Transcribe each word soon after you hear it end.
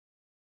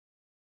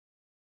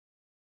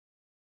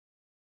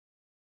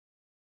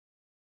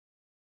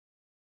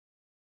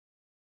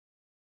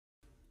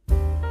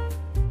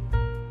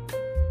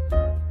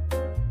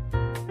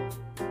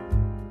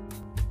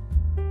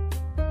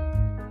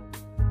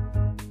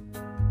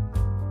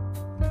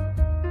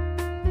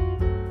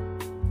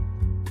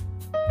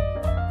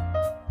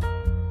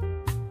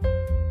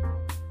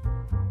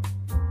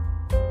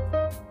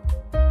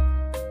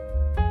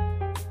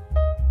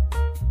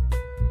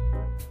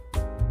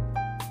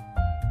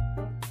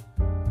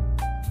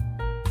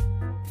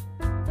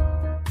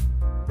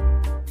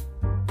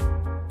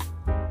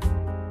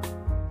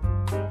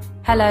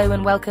Hello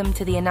and welcome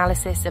to the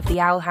analysis of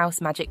the Owl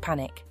House Magic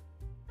Panic.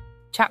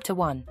 Chapter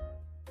 1.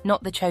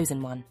 Not the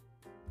Chosen One.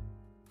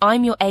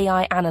 I'm your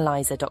AI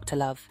analyzer, Dr.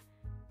 Love,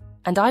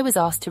 and I was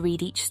asked to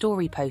read each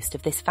story post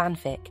of this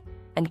fanfic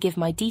and give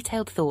my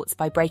detailed thoughts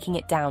by breaking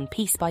it down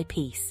piece by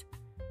piece.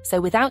 So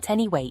without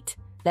any wait,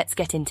 let's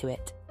get into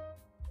it.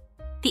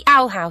 The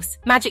Owl House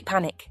Magic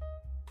Panic.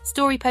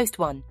 Story post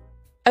 1.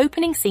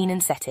 Opening scene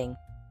and setting.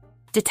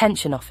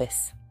 Detention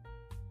office.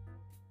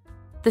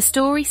 The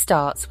story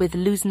starts with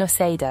Luz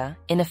Noseda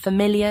in a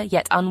familiar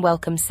yet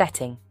unwelcome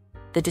setting,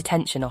 the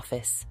detention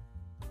office.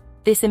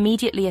 This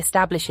immediately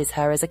establishes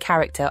her as a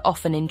character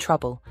often in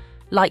trouble,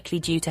 likely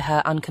due to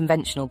her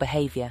unconventional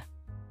behavior.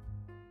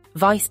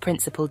 Vice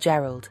Principal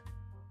Gerald.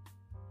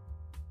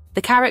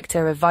 The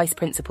character of Vice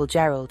Principal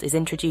Gerald is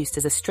introduced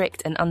as a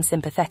strict and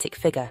unsympathetic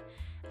figure,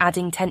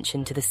 adding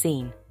tension to the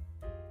scene.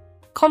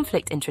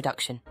 Conflict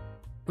introduction.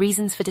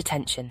 Reasons for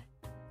detention.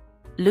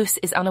 Luz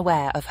is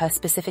unaware of her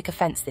specific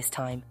offence this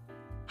time,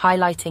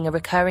 highlighting a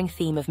recurring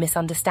theme of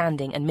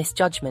misunderstanding and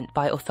misjudgment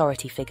by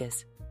authority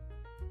figures.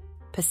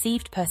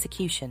 Perceived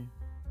persecution.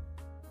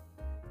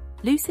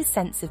 Luz's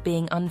sense of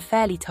being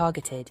unfairly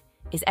targeted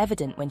is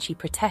evident when she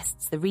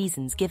protests the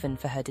reasons given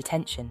for her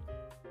detention.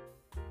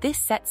 This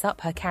sets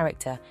up her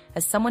character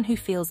as someone who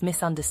feels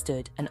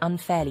misunderstood and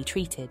unfairly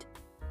treated.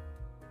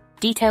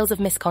 Details of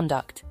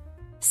misconduct.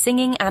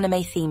 Singing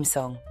anime theme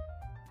song.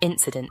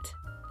 Incident.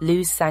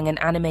 Luz sang an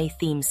anime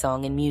theme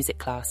song in music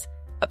class,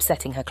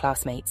 upsetting her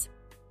classmates.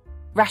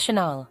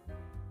 Rationale.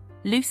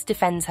 Luz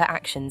defends her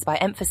actions by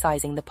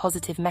emphasizing the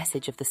positive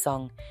message of the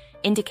song,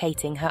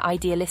 indicating her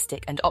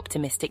idealistic and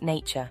optimistic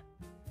nature.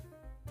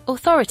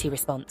 Authority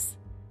response.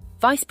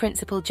 Vice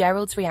Principal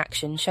Gerald's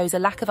reaction shows a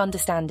lack of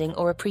understanding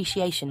or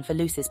appreciation for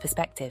Luz's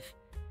perspective.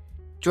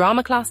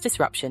 Drama class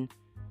disruption.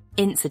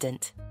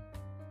 Incident.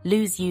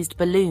 Luz used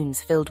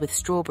balloons filled with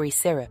strawberry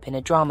syrup in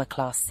a drama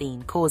class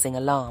scene, causing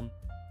alarm.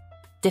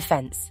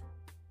 Defense.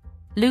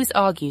 Luz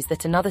argues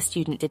that another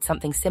student did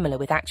something similar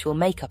with actual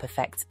makeup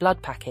effects,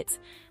 blood packets,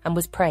 and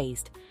was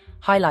praised,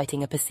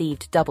 highlighting a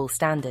perceived double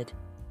standard.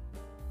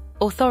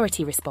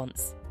 Authority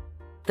response.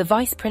 The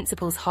vice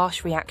principal's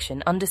harsh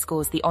reaction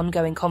underscores the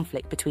ongoing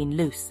conflict between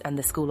Luz and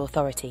the school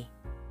authority.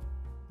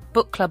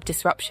 Book club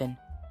disruption.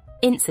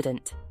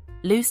 Incident.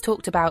 Luz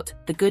talked about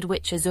The Good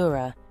Witch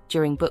Azura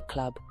during book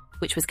club,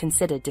 which was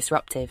considered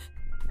disruptive.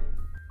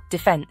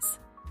 Defense.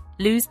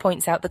 Luz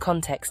points out the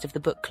context of the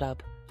book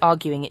club,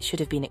 arguing it should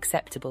have been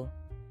acceptable.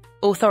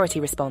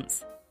 Authority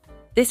response.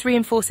 This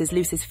reinforces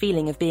Luz's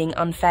feeling of being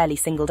unfairly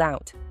singled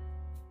out.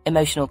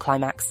 Emotional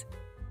climax.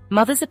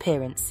 Mother's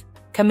appearance.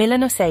 Camila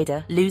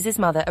Noseda, Luz's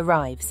mother,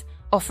 arrives,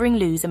 offering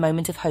Luz a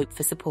moment of hope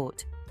for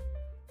support.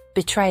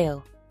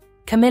 Betrayal.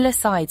 Camila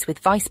sides with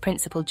Vice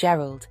Principal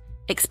Gerald,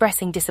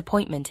 expressing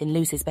disappointment in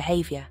Luz's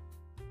behavior.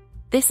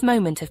 This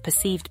moment of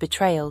perceived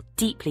betrayal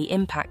deeply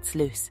impacts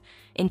Luz,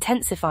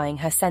 intensifying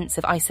her sense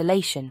of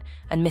isolation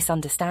and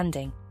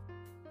misunderstanding.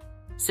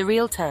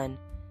 Surreal turn.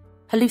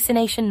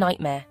 Hallucination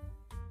nightmare.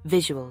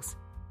 Visuals.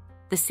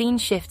 The scene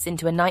shifts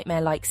into a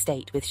nightmare-like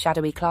state with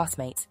shadowy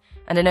classmates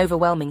and an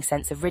overwhelming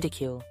sense of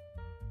ridicule.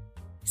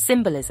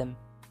 Symbolism.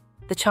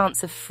 The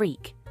chants of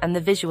freak and the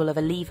visual of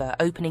a lever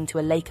opening to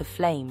a lake of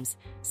flames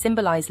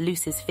symbolize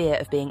Luz's fear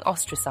of being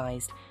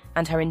ostracized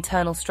and her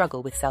internal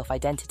struggle with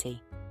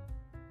self-identity.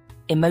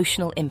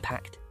 Emotional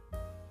impact.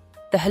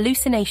 The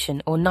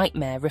hallucination or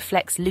nightmare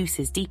reflects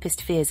Luz's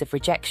deepest fears of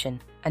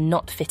rejection and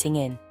not fitting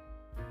in.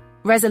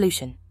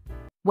 Resolution.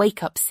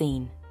 Wake-up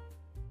scene.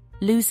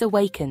 Luz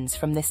awakens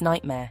from this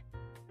nightmare,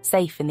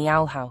 safe in the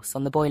Owl House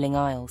on the Boiling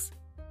Isles.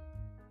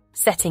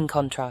 Setting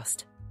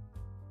contrast.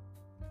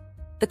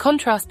 The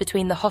contrast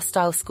between the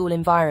hostile school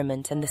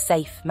environment and the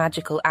safe,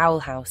 magical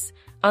Owl House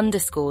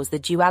underscores the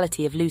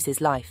duality of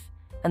Luz's life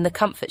and the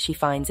comfort she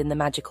finds in the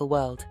magical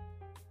world.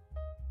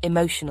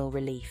 Emotional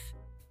relief.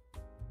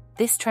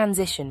 This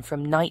transition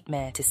from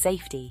nightmare to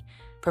safety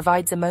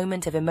provides a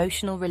moment of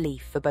emotional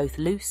relief for both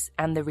Luz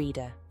and the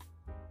reader.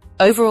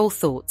 Overall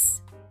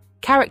thoughts.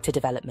 Character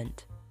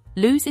development.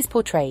 Luz is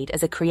portrayed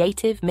as a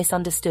creative,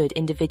 misunderstood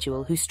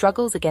individual who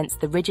struggles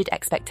against the rigid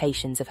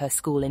expectations of her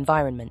school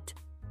environment.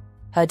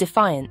 Her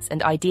defiance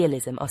and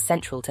idealism are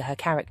central to her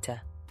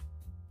character.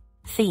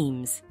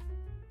 Themes.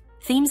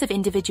 Themes of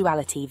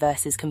individuality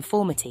versus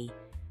conformity,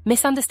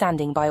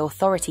 misunderstanding by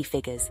authority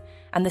figures,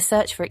 and the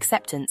search for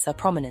acceptance are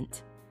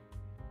prominent.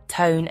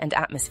 Tone and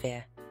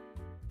atmosphere.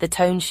 The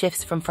tone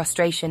shifts from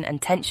frustration and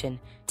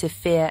tension to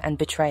fear and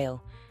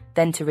betrayal,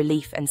 then to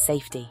relief and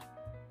safety.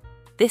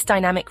 This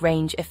dynamic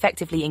range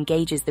effectively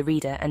engages the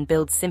reader and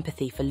builds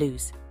sympathy for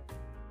Luz.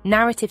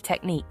 Narrative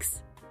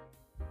techniques.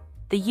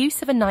 The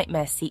use of a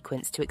nightmare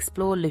sequence to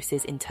explore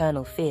Luz's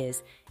internal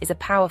fears is a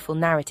powerful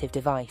narrative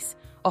device,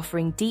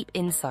 offering deep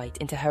insight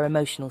into her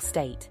emotional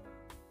state.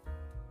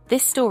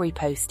 This story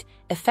post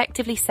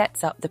effectively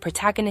sets up the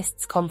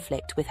protagonist's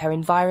conflict with her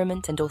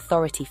environment and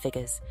authority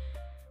figures,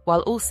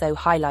 while also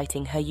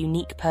highlighting her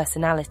unique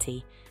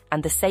personality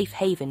and the safe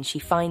haven she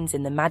finds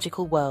in the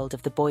magical world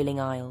of the Boiling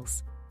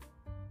Isles.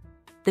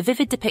 The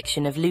vivid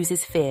depiction of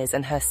Luz's fears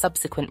and her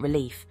subsequent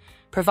relief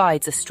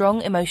provides a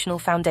strong emotional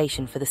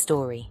foundation for the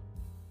story.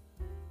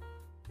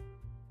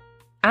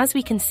 As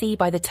we can see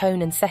by the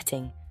tone and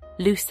setting,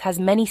 Luz has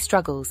many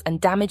struggles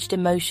and damaged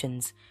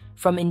emotions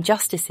from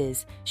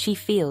injustices she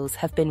feels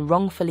have been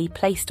wrongfully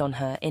placed on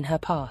her in her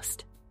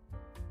past.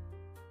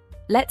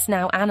 Let's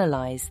now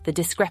analyze the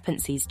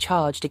discrepancies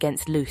charged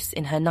against Luz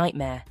in her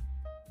nightmare,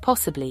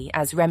 possibly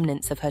as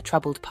remnants of her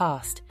troubled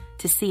past,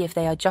 to see if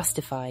they are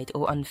justified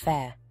or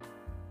unfair.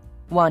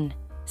 1.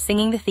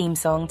 Singing the theme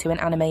song to an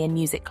anime in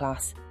music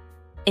class.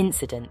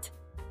 Incident.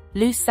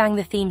 Luz sang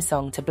the theme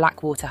song to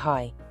Blackwater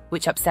High,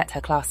 which upset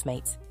her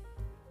classmates.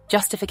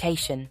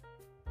 Justification.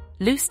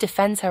 Luz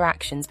defends her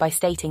actions by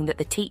stating that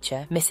the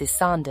teacher, Mrs.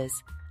 Sanders,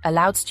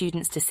 allowed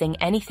students to sing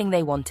anything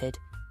they wanted,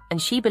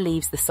 and she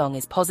believes the song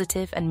is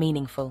positive and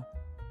meaningful.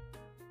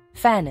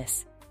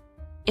 Fairness.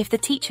 If the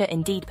teacher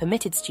indeed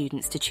permitted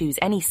students to choose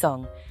any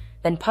song,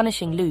 then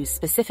punishing Luz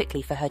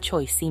specifically for her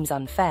choice seems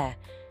unfair,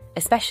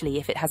 especially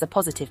if it has a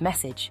positive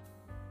message.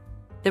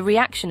 The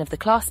reaction of the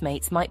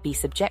classmates might be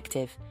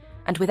subjective,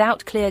 and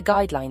without clear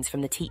guidelines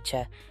from the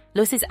teacher,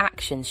 Luz's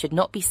actions should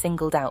not be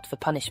singled out for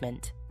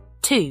punishment.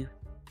 2.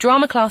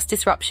 Drama class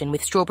disruption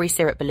with strawberry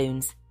syrup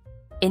balloons.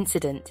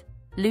 Incident.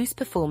 Luz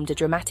performed a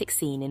dramatic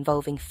scene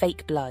involving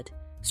fake blood,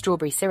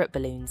 strawberry syrup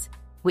balloons,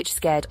 which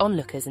scared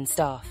onlookers and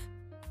staff.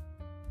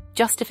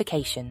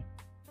 Justification.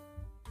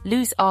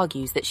 Luz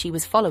argues that she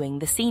was following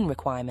the scene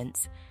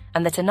requirements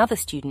and that another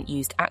student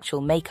used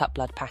actual makeup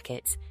blood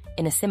packets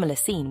in a similar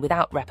scene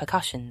without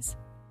repercussions.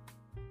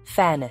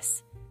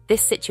 Fairness.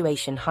 This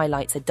situation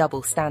highlights a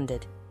double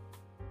standard.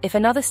 If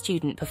another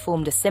student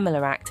performed a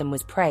similar act and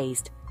was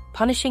praised,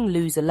 punishing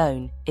Luz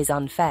alone is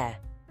unfair.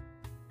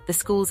 The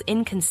school's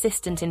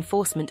inconsistent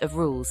enforcement of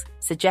rules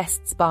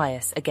suggests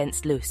bias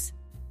against Luz.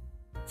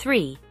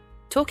 3.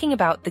 Talking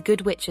about the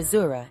Good Witch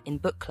Azura in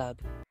book club.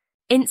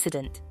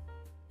 Incident.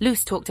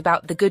 Luz talked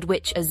about the Good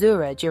Witch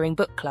Azura during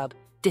book club,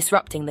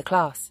 disrupting the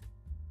class.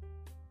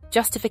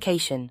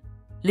 Justification.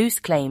 Luz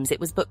claims it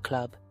was book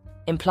club,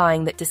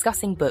 implying that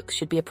discussing books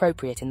should be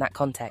appropriate in that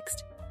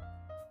context.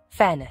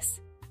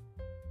 Fairness.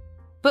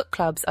 Book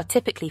clubs are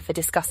typically for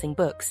discussing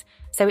books,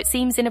 so it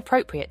seems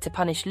inappropriate to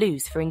punish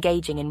Luz for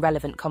engaging in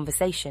relevant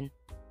conversation.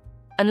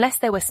 Unless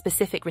there were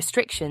specific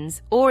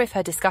restrictions, or if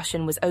her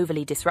discussion was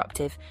overly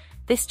disruptive,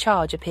 this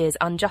charge appears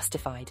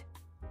unjustified.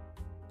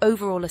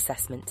 Overall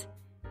assessment.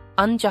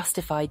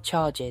 Unjustified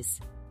charges.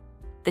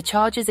 The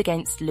charges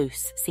against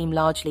Luz seem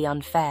largely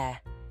unfair.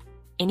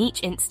 In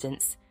each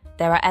instance,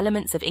 there are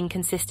elements of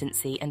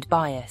inconsistency and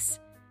bias.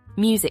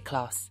 Music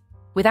class.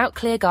 Without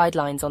clear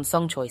guidelines on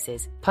song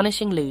choices,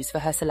 punishing Luz for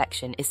her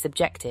selection is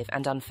subjective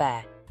and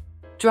unfair.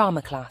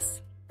 Drama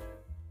class.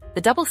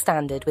 The double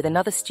standard with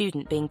another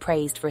student being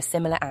praised for a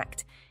similar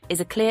act is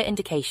a clear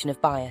indication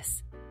of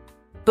bias.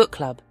 Book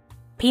club.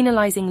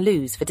 Penalizing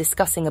Luz for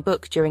discussing a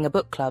book during a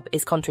book club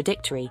is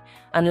contradictory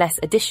unless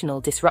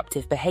additional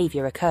disruptive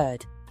behavior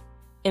occurred.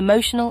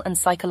 Emotional and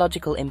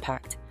psychological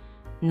impact.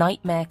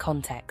 Nightmare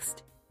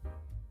context.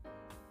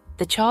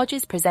 The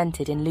charges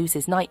presented in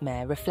Luz's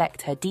nightmare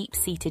reflect her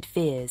deep-seated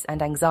fears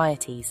and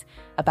anxieties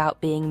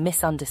about being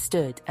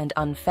misunderstood and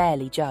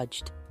unfairly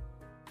judged.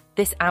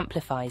 This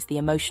amplifies the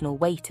emotional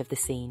weight of the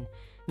scene,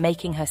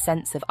 making her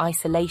sense of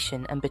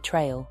isolation and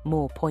betrayal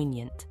more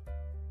poignant.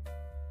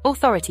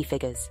 Authority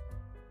figures.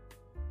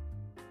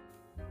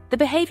 The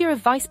behavior of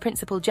Vice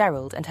Principal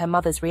Gerald and her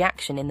mother's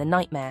reaction in the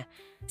nightmare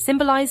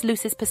symbolize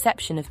Luz's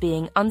perception of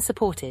being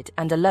unsupported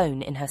and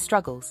alone in her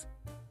struggles.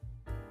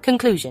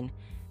 Conclusion.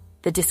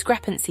 The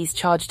discrepancies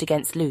charged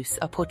against Luz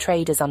are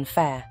portrayed as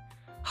unfair,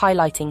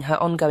 highlighting her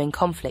ongoing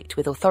conflict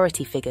with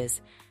authority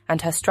figures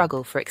and her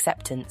struggle for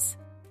acceptance.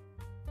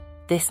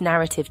 This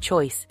narrative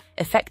choice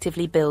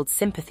effectively builds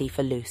sympathy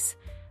for Luz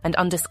and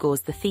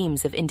underscores the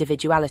themes of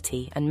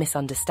individuality and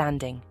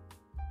misunderstanding.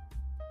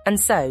 And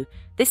so,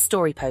 this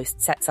story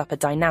post sets up a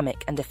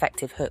dynamic and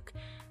effective hook,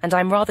 and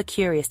I'm rather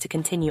curious to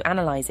continue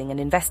analysing and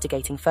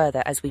investigating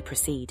further as we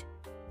proceed.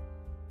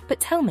 But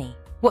tell me,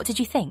 what did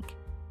you think?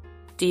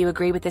 Do you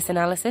agree with this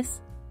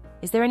analysis?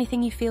 Is there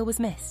anything you feel was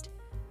missed?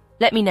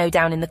 Let me know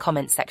down in the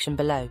comments section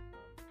below.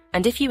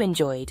 And if you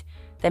enjoyed,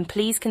 then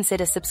please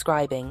consider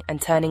subscribing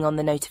and turning on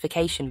the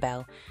notification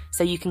bell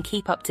so you can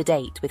keep up to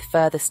date with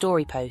further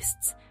story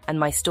posts and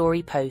my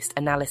story post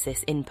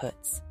analysis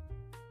inputs.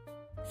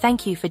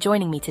 Thank you for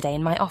joining me today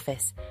in my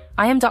office.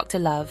 I am Dr.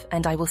 Love,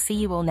 and I will see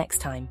you all next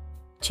time.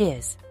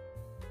 Cheers.